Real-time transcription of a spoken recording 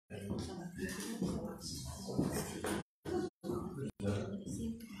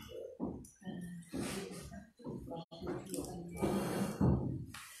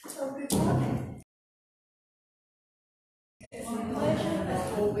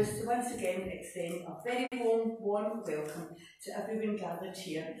was to once again extend a very warm welcome to everyone gathered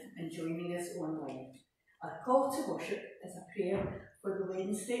here and joining us online. Our call to worship is a prayer for the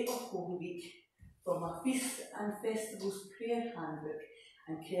Wednesday of Holy Week from our Feasts and Festivals prayer handbook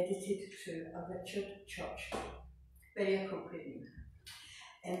and credited to a Richard Church. Very appropriate name.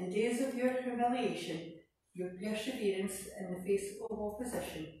 In the days of your humiliation, your perseverance in the face of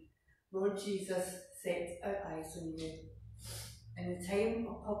opposition, Lord Jesus, set our eyes on you. In the time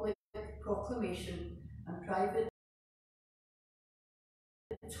of public proclamation and private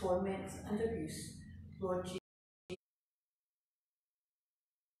torment and abuse, Lord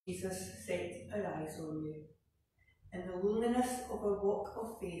Jesus, set our eyes on you. In the loneliness of our walk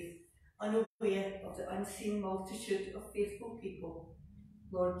of faith, unaware of the unseen multitude of faithful people,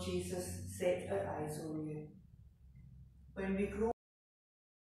 Lord Jesus, set our eyes on you. When we grow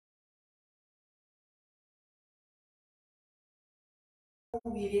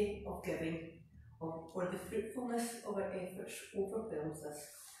weary of giving, or the fruitfulness of our efforts overwhelms us,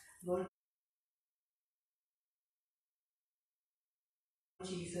 Lord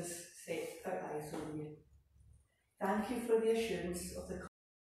Jesus, set our eyes on you. Thank you for the assurance of the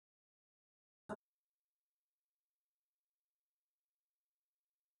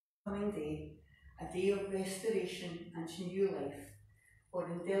coming day, a day of restoration and new life,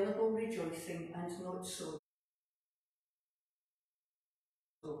 for indelible rejoicing and not sorrow.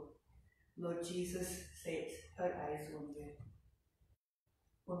 Lord Jesus, set our eyes on you.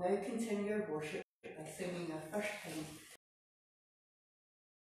 We'll now continue our worship by singing our first hymn.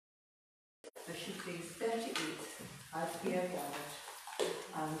 Mission Praise 38, As We Are Gathered,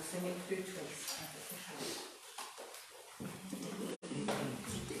 and sing it through twice as it is read.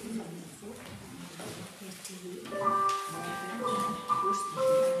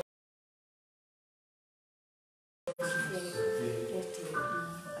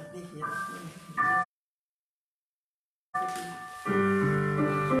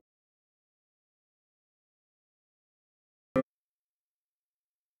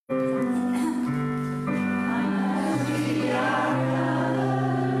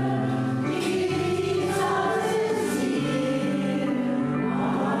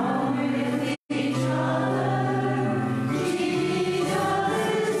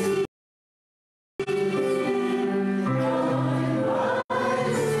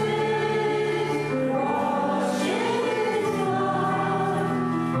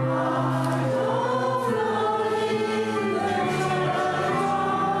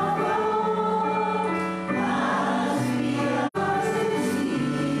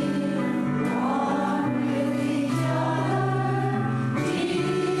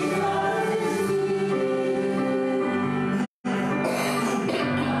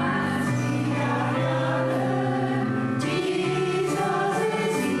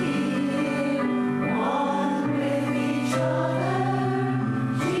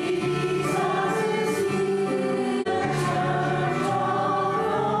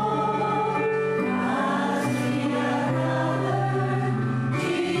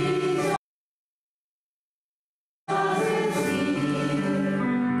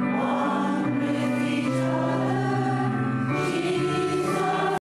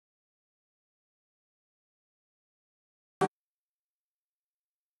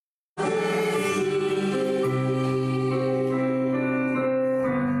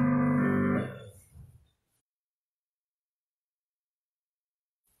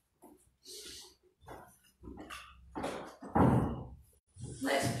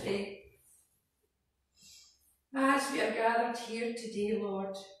 Let's pray. As we are gathered here today,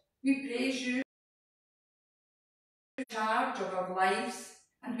 Lord, we praise you in charge of our lives,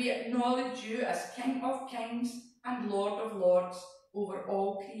 and we acknowledge you as King of Kings and Lord of Lords over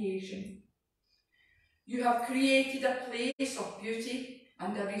all creation. You have created a place of beauty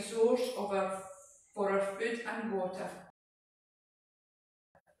and a resource for our food and water.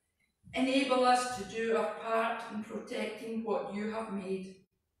 Enable us to do our part in protecting what you have made.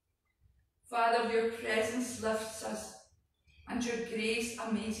 Father, your presence lifts us, and your grace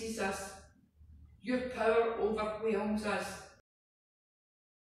amazes us. Your power overwhelms us,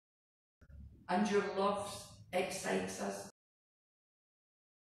 and your love excites us.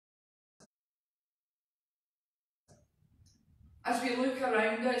 As we look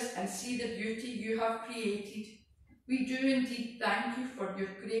around us and see the beauty you have created, we do indeed thank you for your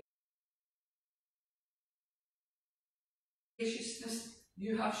graciousness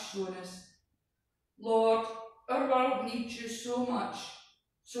you have shown us. Lord, our world needs you so much,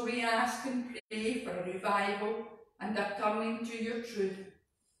 so we ask and pray for a revival and a coming to your truth.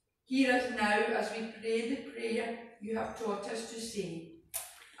 Hear us now as we pray the prayer you have taught us to say.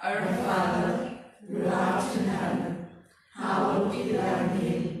 Our Father, who art in heaven, hallowed be thy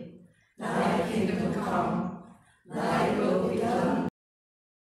name. Thy kingdom come, thy will be done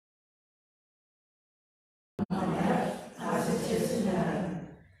on earth as it is in heaven.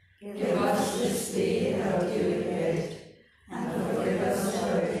 Give us this day our daily bread, and forgive us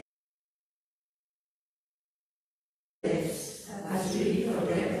our debts, as we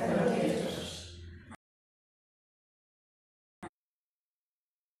forgive our debtors.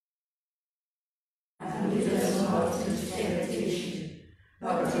 And lead us not into temptation,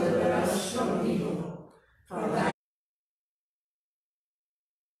 but deliver us from evil. For thine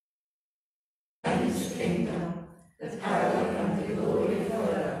is the kingdom, the power, and the glory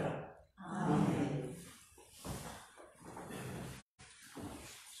forever. Amen.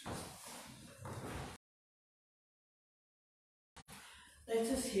 Let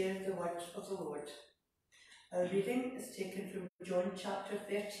us hear the word of the Lord. Our reading is taken from John chapter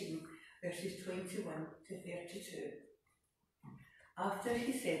 13, verses 21 to 32. After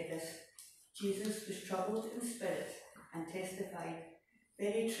he said this, Jesus was troubled in spirit and testified,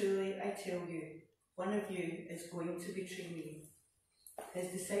 "Very truly I tell you, one of you is going to betray me."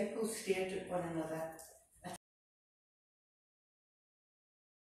 His disciples stared at one another, at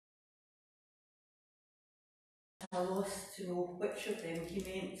a loss to know which of them he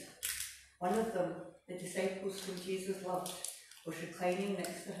meant. One of them, the disciples whom Jesus loved, was reclining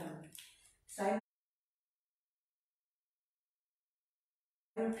next to him. Simon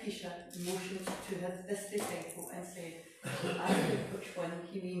Peter motioned to this disciple and said, "Ask him which one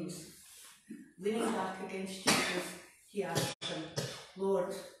he means." Leaning back against Jesus, he asked him,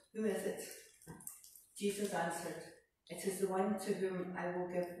 "Lord, who is it?" Jesus answered, "It is the one to whom I will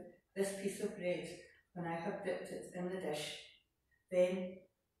give this piece of bread when I have dipped it in the dish." Then,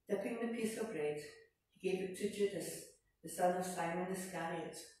 dipping the piece of bread, he gave it to Judas, the son of Simon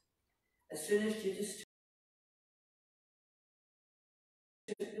Iscariot. As soon as Judas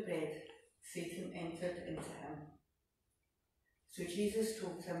took the bread, Satan entered into him. So Jesus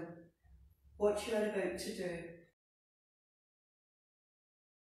told him, "What you are about to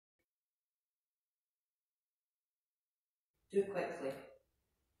do quickly."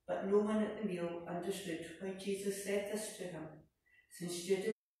 But no one at the meal understood why Jesus said this to him, since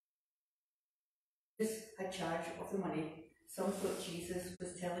Judas had charge of the money. Some thought Jesus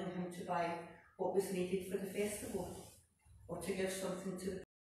was telling him to buy what was needed for the festival, or to give something to the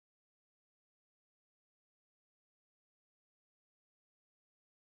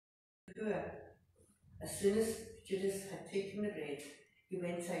poor. As soon as Judas had taken the bread, he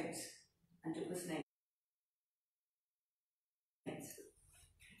went out, and it was night.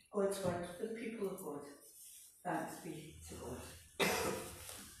 God's word for the people of God. Thanks be to God.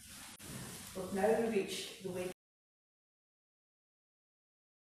 We've now reached the wedding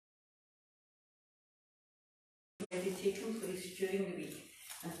already taken place during the week,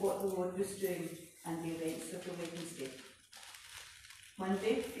 and what the Lord was doing, and the events of the Wednesday.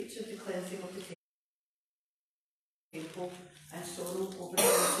 Monday featured the cleansing of the temple and sorrow over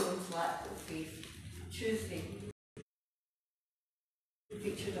Jerusalem's lack of faith. Tuesday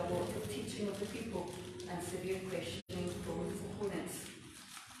featured a lot of teaching of the people and severe questioning from his opponents.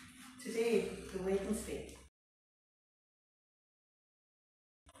 Today, the Wednesday,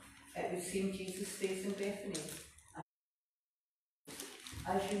 it would seem Jesus stays in Bethany.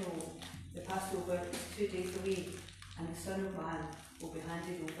 As you know, the Passover is 2 days away, and the Son of Man will be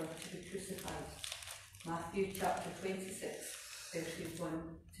handed over to be crucified. Matthew chapter 26, verses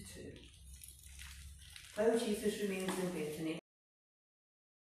 1 to 2. While Jesus remains in Bethany,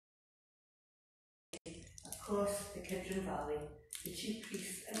 across the Kidron Valley, the chief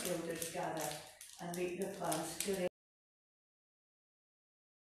priests and elders gather and make their plans to arrest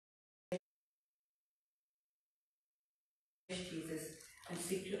Jesus and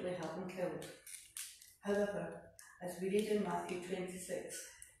secretly have him killed. However, as we read in Matthew 26,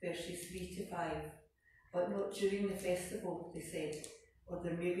 verses 3 to 5, "But not during the festival," they said, "or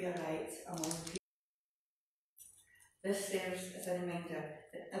there may be a riot among the people." This serves as a reminder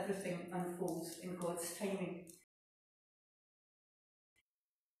that everything unfolds in God's timing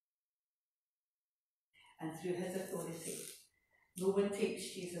and through his authority. No one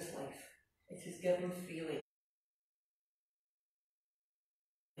takes Jesus' life. It is given freely.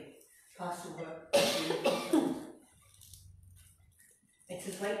 Passover is being fulfilled. It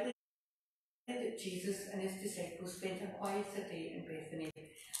is likely that Jesus and his disciples spent a quieter day in Bethany,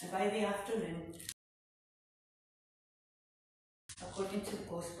 and by the afternoon, according to the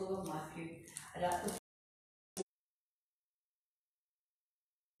Gospel of Matthew,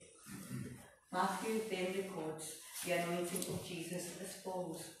 Matthew then records the anointing of Jesus as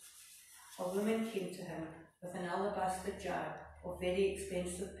follows. A woman came to him with an alabaster jar of very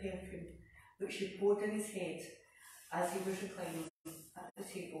expensive perfume, which she poured on his head as he was reclining at the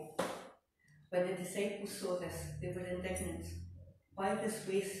table. When the disciples saw this, they were indignant. "Why this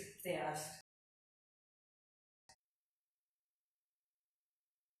waste?" they asked.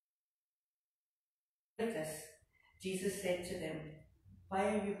 This, Jesus said to them, "Why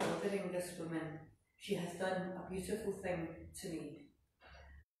are you bothering this woman? She has done a beautiful thing to me.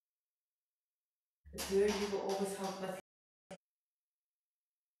 The poor you will always have with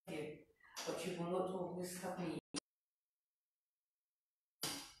you, but you will not always have me.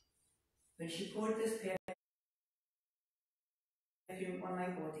 When she poured this perfume on my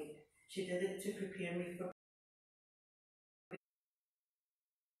body, she did it to prepare me for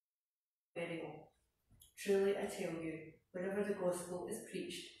burial. Truly I tell you, wherever the gospel is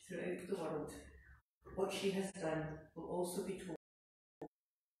preached throughout the world, what she has done will also be told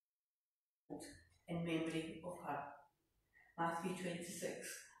in memory of her." Matthew 26,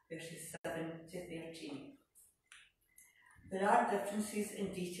 verses 7 to 13. There are differences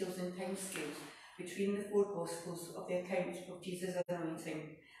in details and timescales between the four Gospels of the account of Jesus'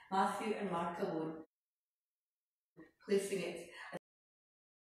 anointing, Matthew and Mark alone, placing it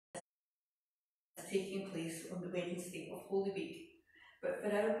as taking place on the Wednesday of Holy Week. But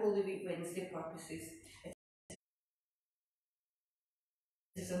for our Holy Week Wednesday purposes, it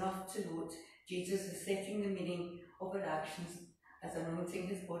is enough to note Jesus is setting the meaning of our actions as anointing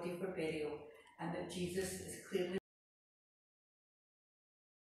his body for burial, and that Jesus is clearly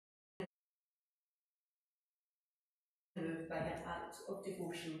moved by an act of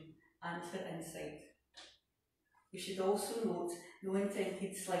devotion and her insight. We should also note no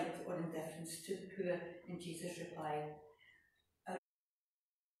intended slight or indifference to the poor in Jesus' reply.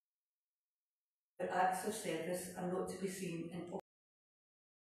 Our acts of service are not to be seen in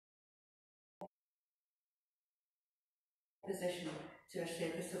opposition to our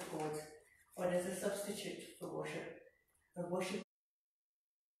service of God, or as a substitute for worship. Our worship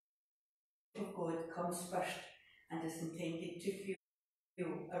of God comes first and is intended to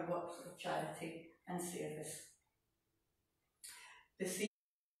fuel our works of charity and service. The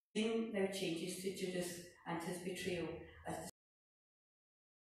scene now changes to Judas and his betrayal, as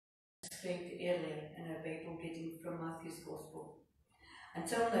described earlier in our Bible reading from Matthew's Gospel.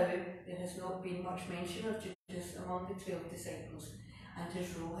 Until now, there has not been much mention of Judas among the 12 disciples, and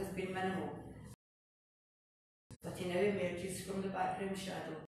his role has been minimal. But he now emerges from the background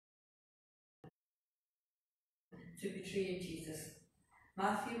shadow to betray Jesus.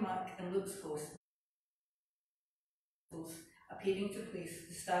 Matthew, Mark and Luke's Gospels appearing to place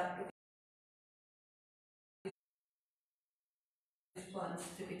the start of his plans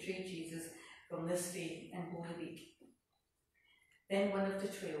to betray Jesus from this day in Holy Week. Then one of the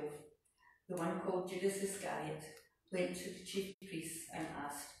 12, the one called Judas Iscariot, went to the chief priests and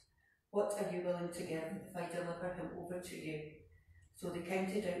asked, "What are you willing to give if I deliver him over to you?" So they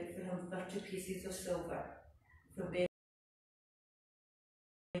counted out for him 30 pieces of silver. From then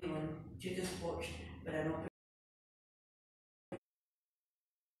on, Judas watched for an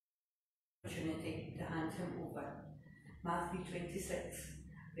opportunity to hand him over. Matthew 26,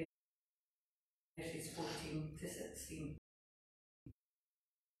 verses 14 to 16.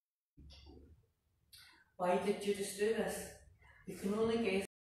 Why did Judas do this? We can only guess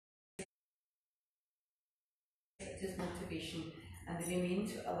his motivation, and they remain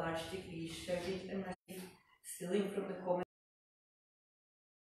to a large degree shrouded in mischief, stealing from the common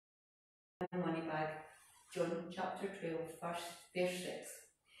money bag. John chapter 12, verse 6.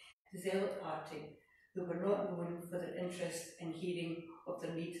 The zealot party, who were not known for their interest in hearing of the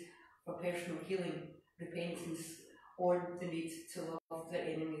need for personal healing, repentance, or the need to love their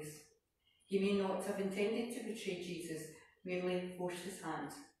enemies. He may not have intended to betray Jesus, merely forced his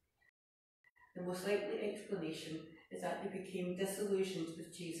hand. The most likely explanation is that he became disillusioned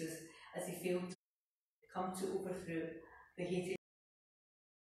with Jesus as he failed to come to overthrow the hated.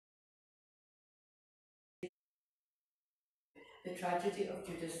 The tragedy of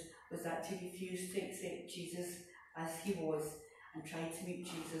Judas was that he refused to accept Jesus as he was and tried to make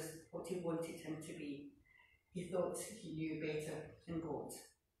Jesus what he wanted him to be. He thought he knew better than God.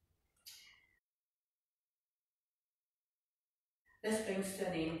 This brings to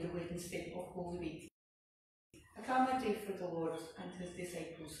an end the Wednesday of Holy Week. A calmer day for the Lord and his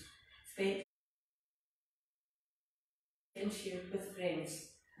disciples, spent and shared with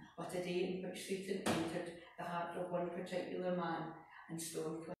friends, but a day in which Satan entered the heart of one particular man and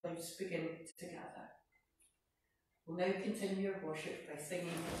storm clouds began to gather. We'll now continue our worship by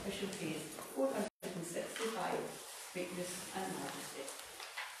singing official praise 465, Greatness and Majesty.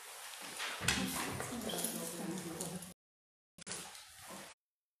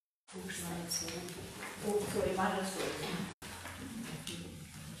 Oh, sorry, Marisol.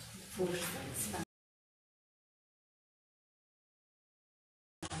 Vorstandsmann.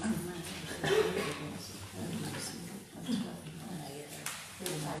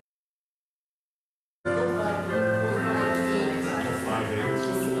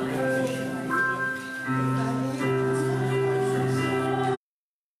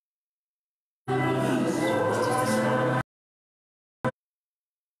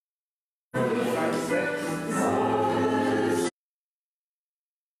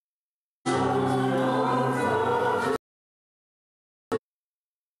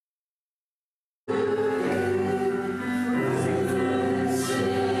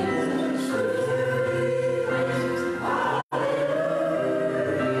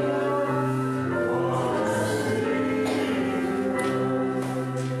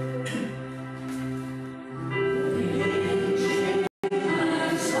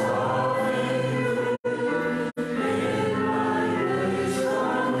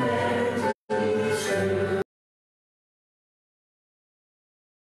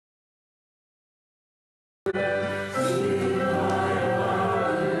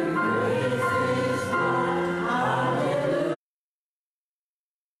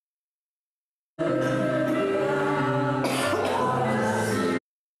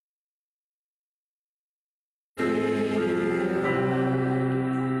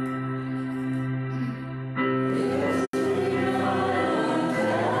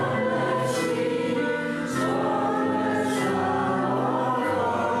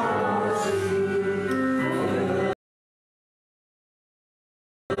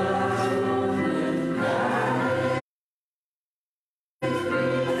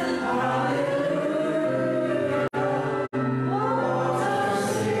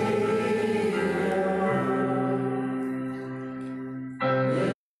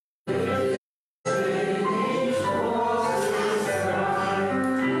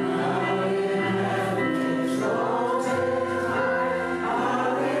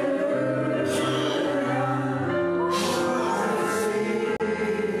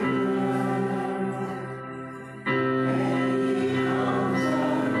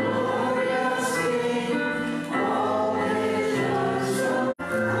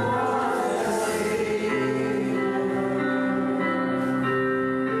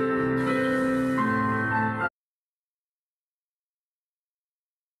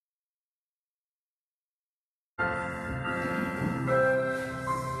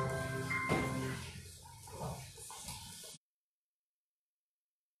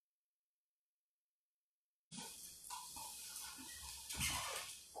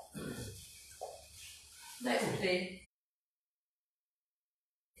 Let's pray.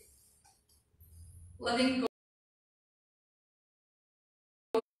 Living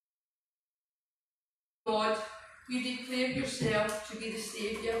God, you declare yourself to be the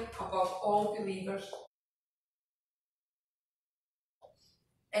Saviour above all believers.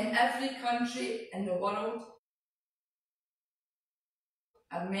 In every country in the world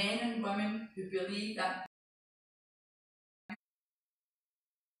are men and women who believe that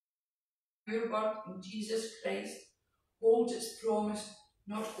your word in Jesus Christ holds its promise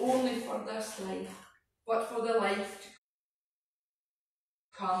not only for this life, but for the life to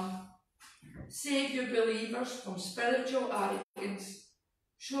come. Save your believers from spiritual arrogance.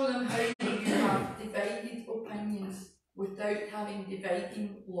 Show them how you have divided opinions without having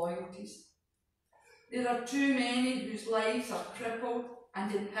dividing loyalties. There are too many whose lives are crippled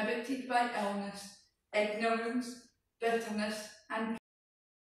and inhibited by illness, ignorance, bitterness, and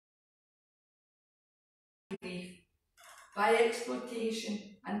grief, by exploitation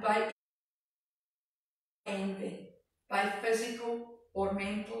and by envy, by physical or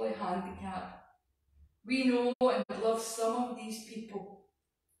mental handicap. We know and love some of these people,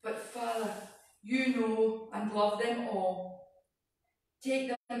 but Father, you know and love them all.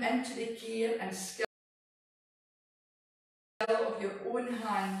 Take them into the care and skill of your own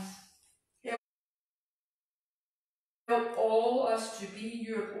hands. Help all us to be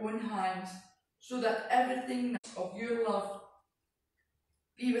your own hands, so that everything of your love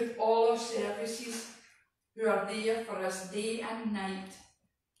be with all our services who are there for us day and night,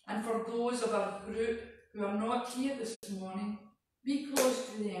 and for those of our group who are not here this morning, be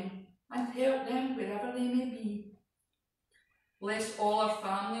close to them and help them wherever they may be. Bless all our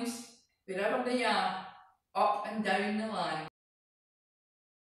families, wherever they are, up and down the line.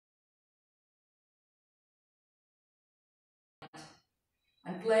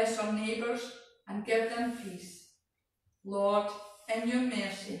 And bless our neighbours and give them peace. Lord, in your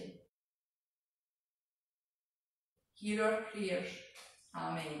mercy, hear our prayers.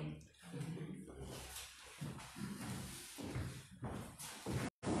 Amen.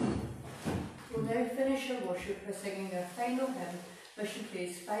 We'll now finish our worship by singing our final hymn, Mission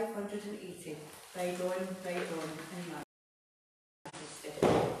Praise 580, Ride On, in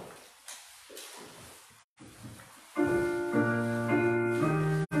Majesty.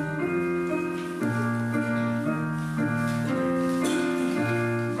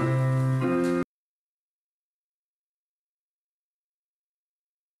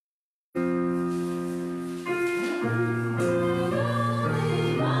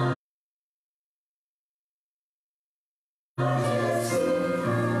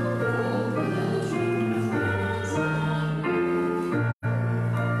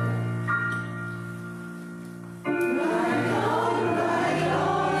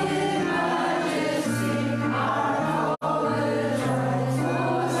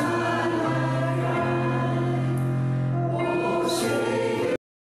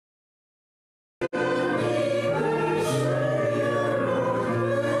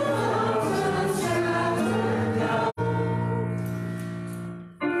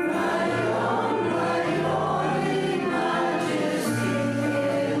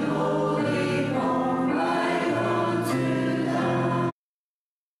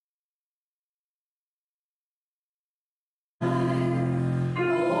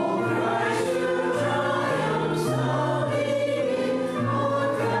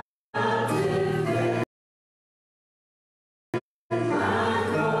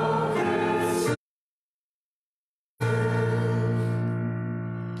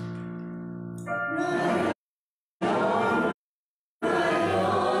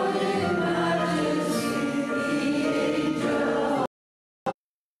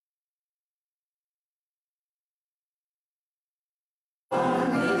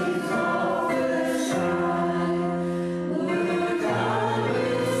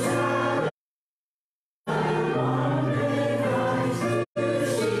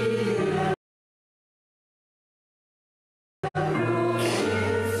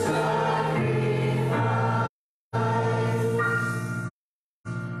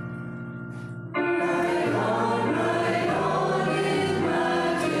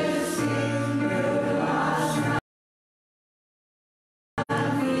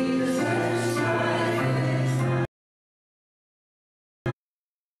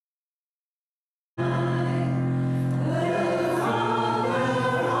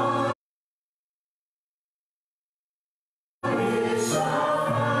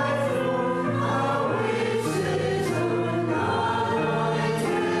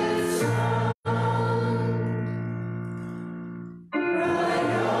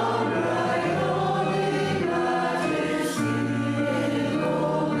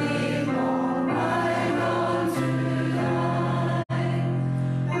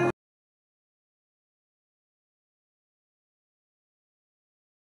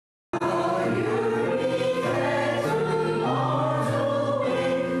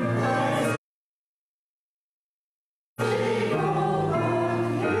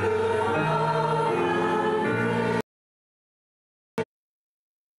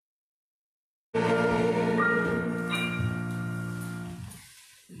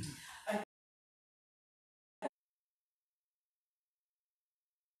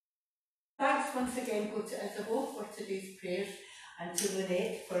 Thanks once again go to Isabel for today's prayers, and to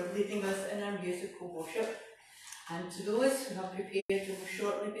Lynette for leading us in our musical worship, and to those who have prepared and will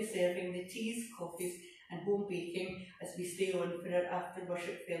shortly be serving the teas, coffees and home baking as we stay on for our after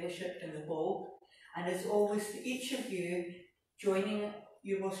worship fellowship in the hall. And as always, to each of you joining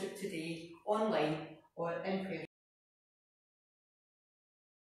your worship today online or in person,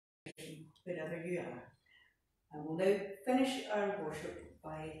 wherever you are. And we'll now finish our worship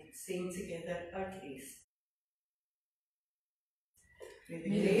by saying together our grace. May the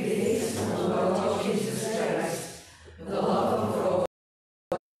grace of our Lord Jesus Christ,